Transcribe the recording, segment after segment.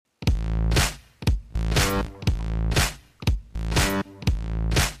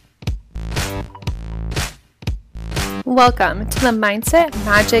Welcome to the Mindset,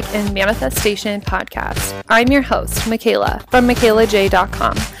 Magic, and Manifestation podcast. I'm your host, Michaela from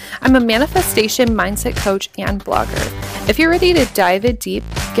MichaelaJ.com. I'm a manifestation mindset coach and blogger. If you're ready to dive in deep,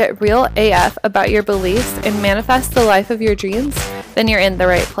 get real AF about your beliefs, and manifest the life of your dreams, then you're in the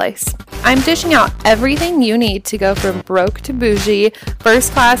right place. I'm dishing out everything you need to go from broke to bougie,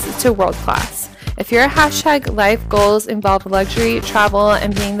 first class to world class. If your hashtag life goals involve luxury, travel,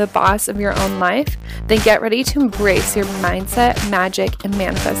 and being the boss of your own life, then get ready to embrace your mindset, magic, and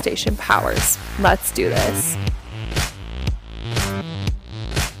manifestation powers. Let's do this.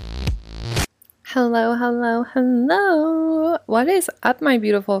 Hello, hello, hello. What is up, my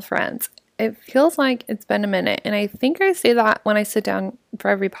beautiful friends? It feels like it's been a minute, and I think I say that when I sit down for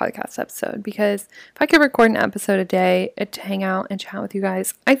every podcast episode, because if I could record an episode a day to hang out and chat with you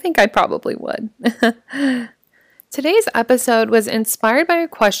guys, I think I probably would. Today's episode was inspired by a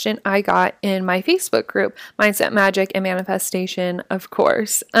question I got in my Facebook group, Mindset, Magic, and Manifestation, of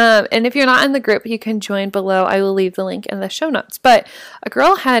course. And if you're not in the group, you can join below. I will leave the link in the show notes. But a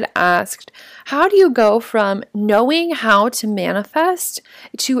girl had asked, how do you go from knowing how to manifest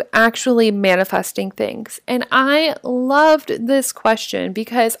to actually manifesting things? And I loved this question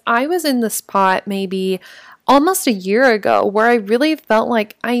because I was in the spot maybe almost a year ago where I really felt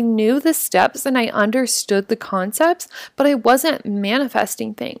like I knew the steps and I understood the concepts, but I wasn't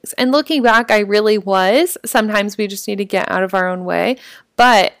manifesting things. And looking back, I really was. Sometimes we just need to get out of our own way.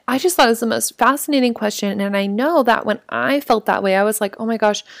 But I just thought it was the most fascinating question. And I know that when I felt that way, I was like, oh my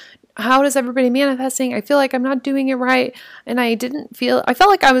gosh, how does everybody manifesting? I feel like I'm not doing it right. And I felt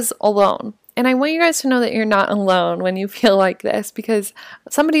like I was alone. And I want you guys to know that you're not alone when you feel like this, because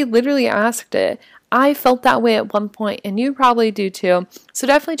somebody literally asked it. I felt that way at one point, and you probably do too. So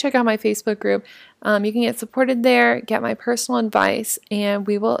definitely check out my Facebook group. You can get supported there, get my personal advice, and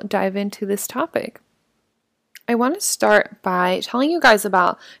we will dive into this topic. I want to start by telling you guys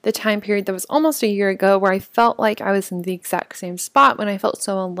about the time period that was almost a year ago where I felt like I was in the exact same spot when I felt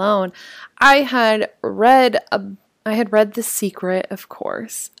so alone. I had read The Secret, of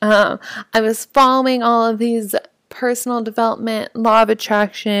course. I was following all of these personal development, law of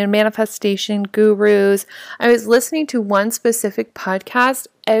attraction, manifestation gurus. I was listening to one specific podcast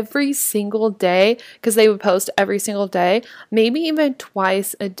every single day because they would post every single day, maybe even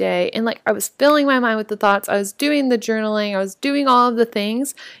twice a day. And I was filling my mind with the thoughts. I was doing the journaling. I was doing all of the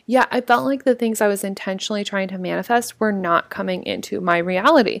things. Yeah, I felt like the things I was intentionally trying to manifest were not coming into my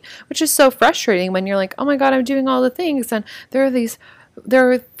reality, which is so frustrating when you're like, oh my God, I'm doing all the things. And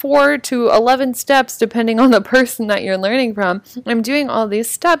there are 4 to 11 steps depending on the person that you're learning from. I'm doing all these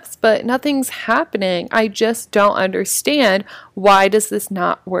steps, but nothing's happening. I just don't understand, why does this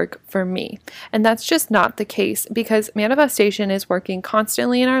not work for me? And that's just not the case, because manifestation is working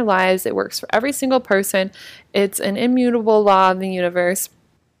constantly in our lives. It works for every single person. It's an immutable law of the universe.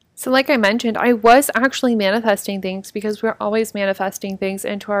 So like I mentioned, I was actually manifesting things because we're always manifesting things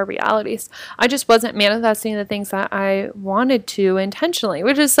into our realities. I just wasn't manifesting the things that I wanted to intentionally,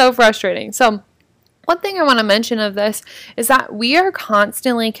 which is so frustrating. So one thing I want to mention of this is that we are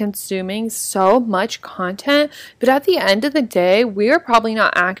constantly consuming so much content, but at the end of the day, we are probably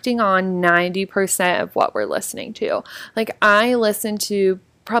not acting on 90% of what we're listening to. I listen to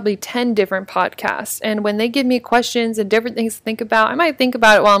probably 10 different podcasts, and when they give me questions and different things to think about, I might think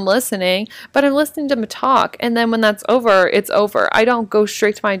about it while I'm listening, but I'm listening to them talk, and then when that's over, it's over. I don't go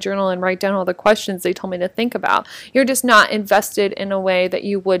straight to my journal and write down all the questions they told me to think about. You're just not invested in a way that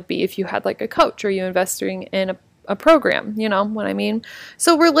you would be if you had a coach, or you investing in a program, you know what I mean?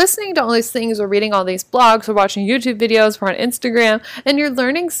 So we're listening to all these things, we're reading all these blogs, we're watching YouTube videos, we're on Instagram, and you're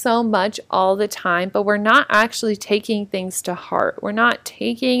learning so much all the time, but we're not actually taking things to heart. We're not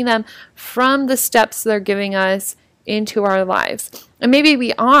taking them from the steps they're giving us into our lives. And maybe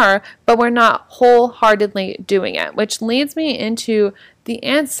we are, but we're not wholeheartedly doing it, which leads me into the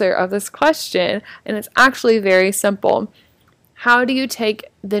answer of this question, and it's actually very simple. How do you take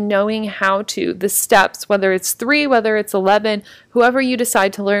the knowing how to, the steps, whether it's 3, whether it's 11, whoever you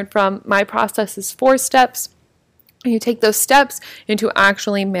decide to learn from? My process is 4 steps. You take those steps into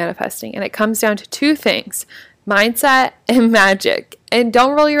actually manifesting. And it comes down to 2 things, mindset and magic. And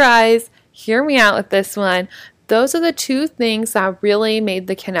don't roll your eyes. Hear me out with this one. Those are the 2 things that really made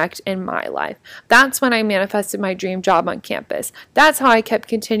the connect in my life. That's when I manifested my dream job on campus. That's how I kept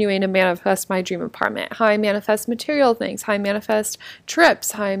continuing to manifest my dream apartment, how I manifest material things, how I manifest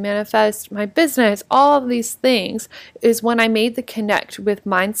trips, how I manifest my business. All of these things is when I made the connect with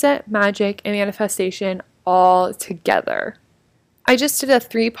mindset, magic, and manifestation all together. I just did a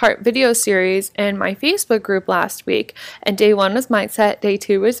 3-part video series in my Facebook group last week, and day 1 was mindset, day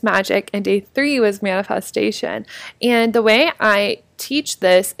 2 was magic, and day 3 was manifestation. And the way I teach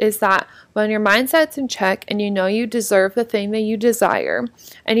this is that when your mindset's in check and you know you deserve the thing that you desire,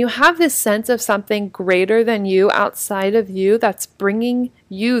 and you have this sense of something greater than you outside of you that's bringing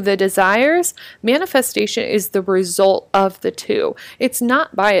you the desires, manifestation is the result of the two. It's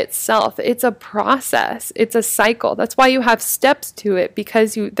not by itself. It's a process. It's a cycle. That's why you have steps to it,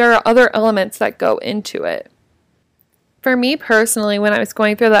 because there are other elements that go into it. For me personally, when I was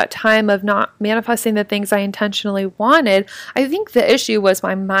going through that time of not manifesting the things I intentionally wanted, I think the issue was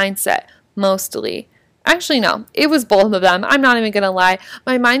my mindset, mostly. Actually, no, it was both of them. I'm not even going to lie.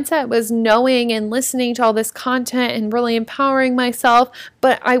 My mindset was knowing and listening to all this content and really empowering myself,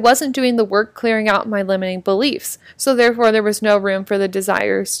 but I wasn't doing the work clearing out my limiting beliefs. So therefore, there was no room for the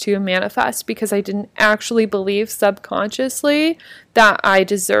desires to manifest, because I didn't actually believe subconsciously that I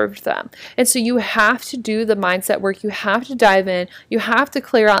deserved them. And so you have to do the mindset work. You have to dive in. You have to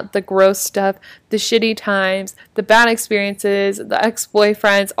clear out the gross stuff, the shitty times, the bad experiences, the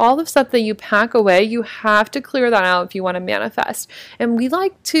ex-boyfriends, all the stuff that you pack away. You have to clear that out if you want to manifest. And we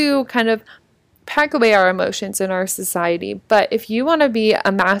like to kind of pack away our emotions in our society. But if you want to be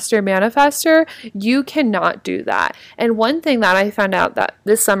a master manifester, you cannot do that. And one thing that I found out that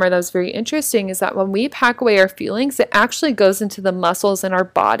this summer that was very interesting is that when we pack away our feelings, it actually goes into the muscles in our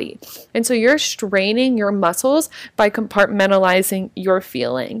body. And so you're straining your muscles by compartmentalizing your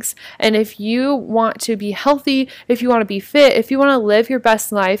feelings. And if you want to be healthy, if you want to be fit, if you want to live your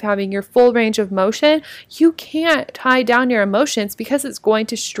best life, having your full range of motion, you can't tie down your emotions, because it's going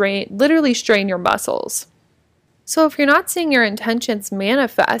to literally strain your muscles. So if you're not seeing your intentions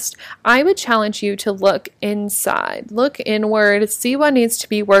manifest, I would challenge you to look inside, look inward, see what needs to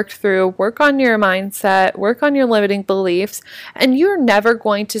be worked through, work on your mindset, work on your limiting beliefs, and you're never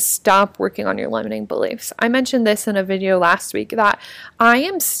going to stop working on your limiting beliefs. I mentioned this in a video last week that I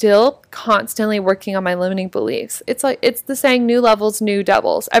am still constantly working on my limiting beliefs. It's the saying, new levels, new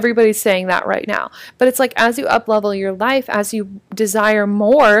devils. Everybody's saying that right now. But it's like, as you up level your life, as you desire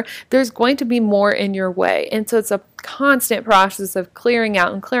more, there's going to be more in your way. And so it's a constant process of clearing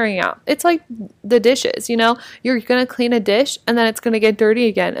out and clearing out. It's like the dishes, you're going to clean a dish and then it's going to get dirty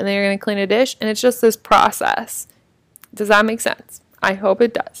again, and then you're going to clean a dish, and it's just this process. Does that make sense? I hope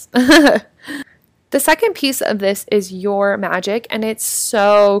it does. The second piece of this is your magic, and it's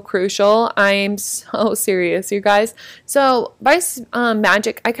so crucial. I'm so serious, you guys. So by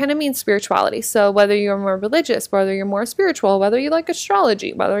magic, I kind of mean spirituality. So whether you're more religious, whether you're more spiritual, whether you like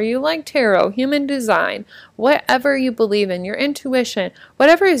astrology, whether you like tarot, human design, whatever you believe in, your intuition,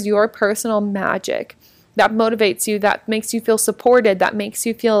 whatever is your personal magic that motivates you, that makes you feel supported, that makes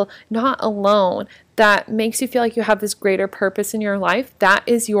you feel not alone, that makes you feel like you have this greater purpose in your life, that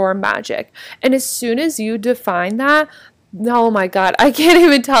is your magic. And as soon as you define that, oh my God, I can't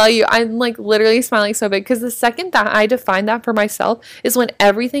even tell you. I'm like literally smiling so big, because the second that I defined that for myself is when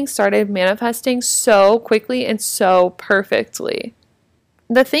everything started manifesting so quickly and so perfectly.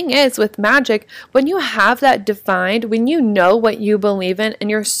 The thing is, with magic, when you have that defined, when you know what you believe in and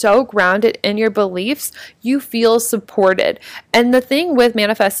you're so grounded in your beliefs, you feel supported. And the thing with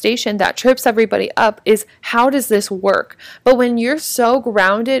manifestation that trips everybody up is, how does this work? But when you're so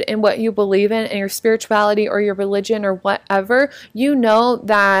grounded in what you believe in and your spirituality or your religion or whatever, you know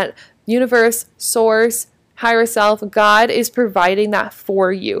that universe, source, higher self, God is providing that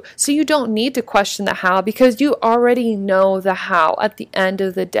for you. So you don't need to question the how, because you already know the how at the end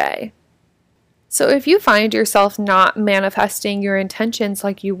of the day. So if you find yourself not manifesting your intentions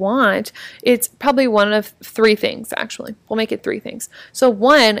like you want, it's probably one of 3 things, actually. We'll make it 3 things. So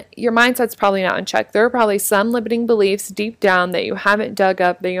 1, your mindset's probably not in check. There are probably some limiting beliefs deep down that you haven't dug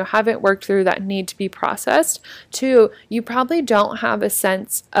up, that you haven't worked through, that need to be processed. 2, you probably don't have a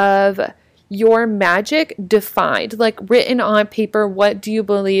sense of your magic defined, like written on paper. What do you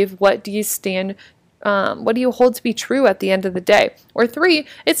believe? What do you stand? What do you hold to be true at the end of the day? Or 3,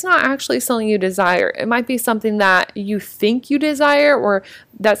 it's not actually something you desire. It might be something that you think you desire, or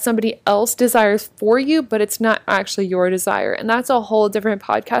that somebody else desires for you, but it's not actually your desire. And that's a whole different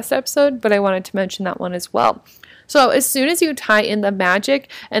podcast episode, but I wanted to mention that one as well. So as soon as you tie in the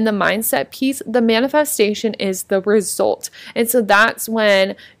magic and the mindset piece, the manifestation is the result. And so that's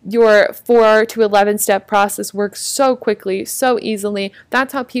when your 4 to 11 step process works so quickly, so easily.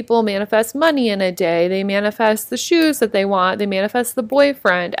 That's how people manifest money in a day. They manifest the shoes that they want. They manifest the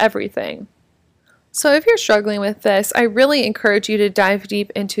boyfriend, everything. So if you're struggling with this, I really encourage you to dive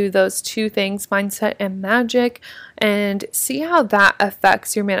deep into those two things, mindset and magic, and see how that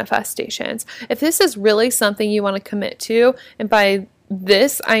affects your manifestations. If this is really something you want to commit to, and by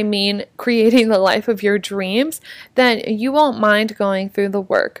this, I mean creating the life of your dreams, then you won't mind going through the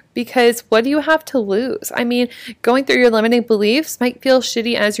work, because what do you have to lose? I mean, going through your limiting beliefs might feel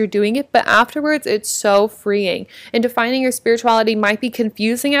shitty as you're doing it, but afterwards it's so freeing. And defining your spirituality might be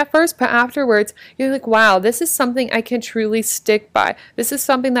confusing at first, but afterwards you're like, wow, this is something I can truly stick by. This is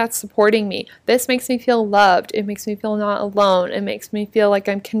something that's supporting me. This makes me feel loved. It makes me feel not alone. It makes me feel like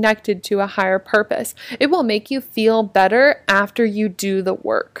I'm connected to a higher purpose. It will make you feel better after you do the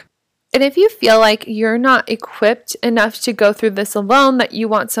work. And if you feel like you're not equipped enough to go through this alone, that you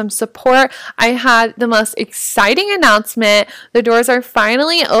want some support, I had the most exciting announcement. The doors are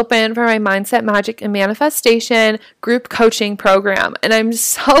finally open for my Mindset, Magic, and Manifestation group coaching program. And I'm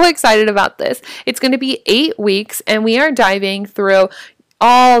so excited about this. It's going to be 8 weeks, and we are diving through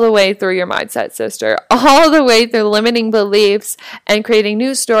all the way through your mindset, sister, all the way through limiting beliefs and creating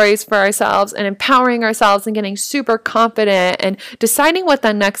new stories for ourselves and empowering ourselves and getting super confident and deciding what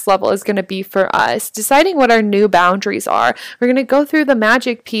the next level is going to be for us, deciding what our new boundaries are. We're going to go through the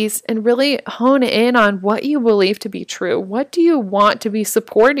magic piece and really hone in on what you believe to be true. What do you want to be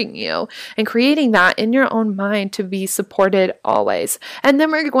supporting you, and creating that in your own mind to be supported always. And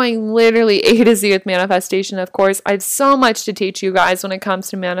then we're going literally A to Z with manifestation. Of course, I have so much to teach you guys when it comes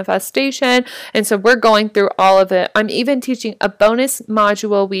to manifestation, and so we're going through all of it. I'm even teaching a bonus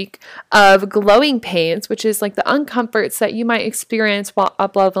module week of glowing pains, which is like the uncomforts that you might experience while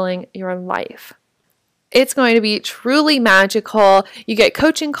up-leveling your life. It's going to be truly magical. You get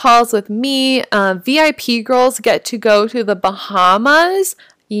coaching calls with me. VIP girls get to go to the Bahamas.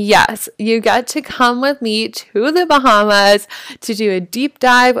 Yes, you get to come with me to the Bahamas to do a deep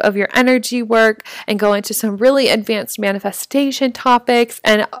dive of your energy work and go into some really advanced manifestation topics.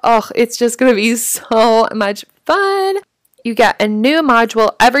 And it's just going to be so much fun. You get a new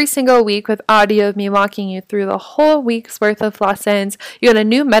module every single week with audio of me walking you through the whole week's worth of lessons. You get a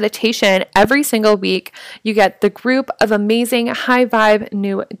new meditation every single week. You get the group of amazing high vibe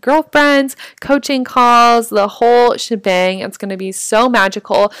new girlfriends, coaching calls, the whole shebang. It's going to be so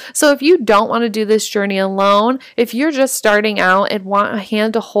magical. So if you don't want to do this journey alone, if you're just starting out and want a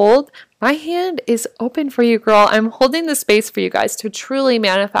hand to hold, my hand is open for you, girl. I'm holding the space for you guys to truly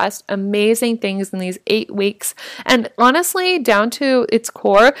manifest amazing things in these 8 weeks. And honestly, down to its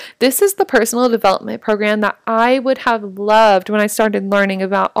core, this is the personal development program that I would have loved when I started learning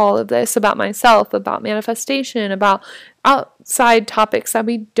about all of this, about myself, about manifestation, about outside topics that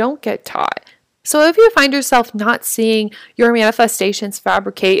we don't get taught. So if you find yourself not seeing your manifestations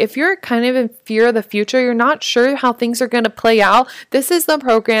fabricate, if you're kind of in fear of the future, you're not sure how things are going to play out, this is the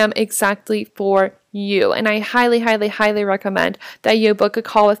program exactly for you. And I highly, highly, highly recommend that you book a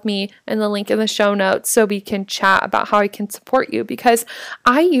call with me in the link in the show notes so we can chat about how I can support you, because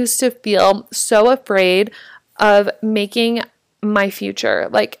I used to feel so afraid of making my future,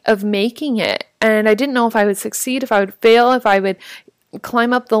 like of making it. And I didn't know if I would succeed, if I would fail, if I would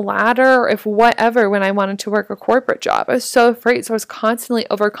climb up the ladder, or if whatever, when I wanted to work a corporate job. I was so afraid. So I was constantly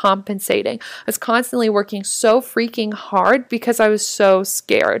overcompensating. I was constantly working so freaking hard because I was so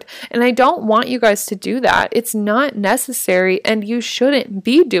scared. And I don't want you guys to do that. It's not necessary, and you shouldn't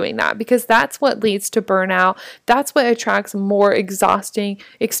be doing that, because that's what leads to burnout. That's what attracts more exhausting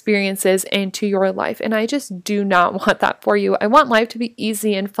experiences into your life. And I just do not want that for you. I want life to be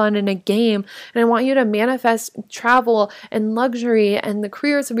easy and fun and a game. And I want you to manifest travel and luxury and the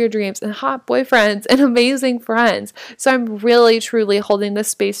careers of your dreams and hot boyfriends and amazing friends. So I'm really, truly holding the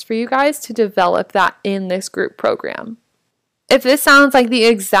space for you guys to develop that in this group program. If this sounds like the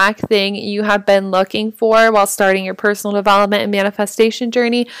exact thing you have been looking for while starting your personal development and manifestation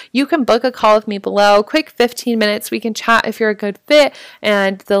journey, you can book a call with me below. Quick 15 minutes. We can chat if you're a good fit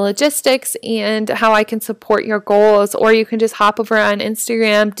and the logistics and how I can support your goals. Or you can just hop over on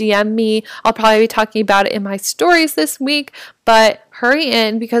Instagram, DM me. I'll probably be talking about it in my stories this week. But hurry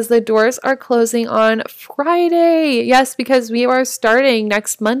in, because the doors are closing on Friday. Yes, because we are starting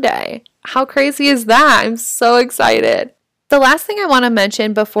next Monday. How crazy is that? I'm so excited. The last thing I want to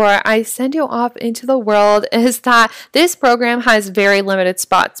mention before I send you off into the world is that this program has very limited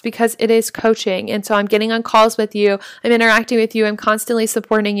spots because it is coaching. And so I'm getting on calls with you, I'm interacting with you, I'm constantly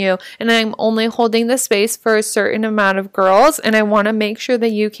supporting you, and I'm only holding the space for a certain amount of girls. And I want to make sure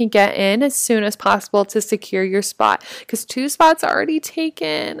that you can get in as soon as possible to secure your spot, because 2 spots are already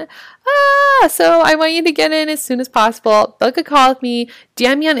taken. So I want you to get in as soon as possible. Book a call with me,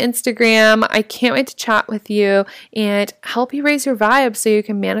 DM me on Instagram. I can't wait to chat with you and help you raise your vibe so you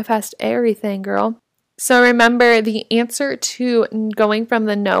can manifest everything, girl. So remember, the answer to going from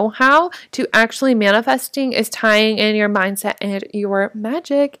the know-how to actually manifesting is tying in your mindset and your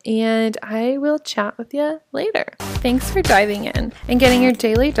magic, and I will chat with you later. Thanks for diving in and getting your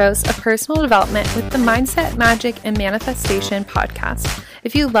daily dose of personal development with the Mindset, Magic, and Manifestation podcast.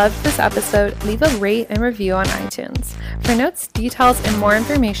 If you loved this episode, leave a rate and review on iTunes. For notes, details, and more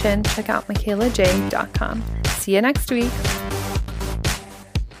information, check out michaelaj.com. See you next week.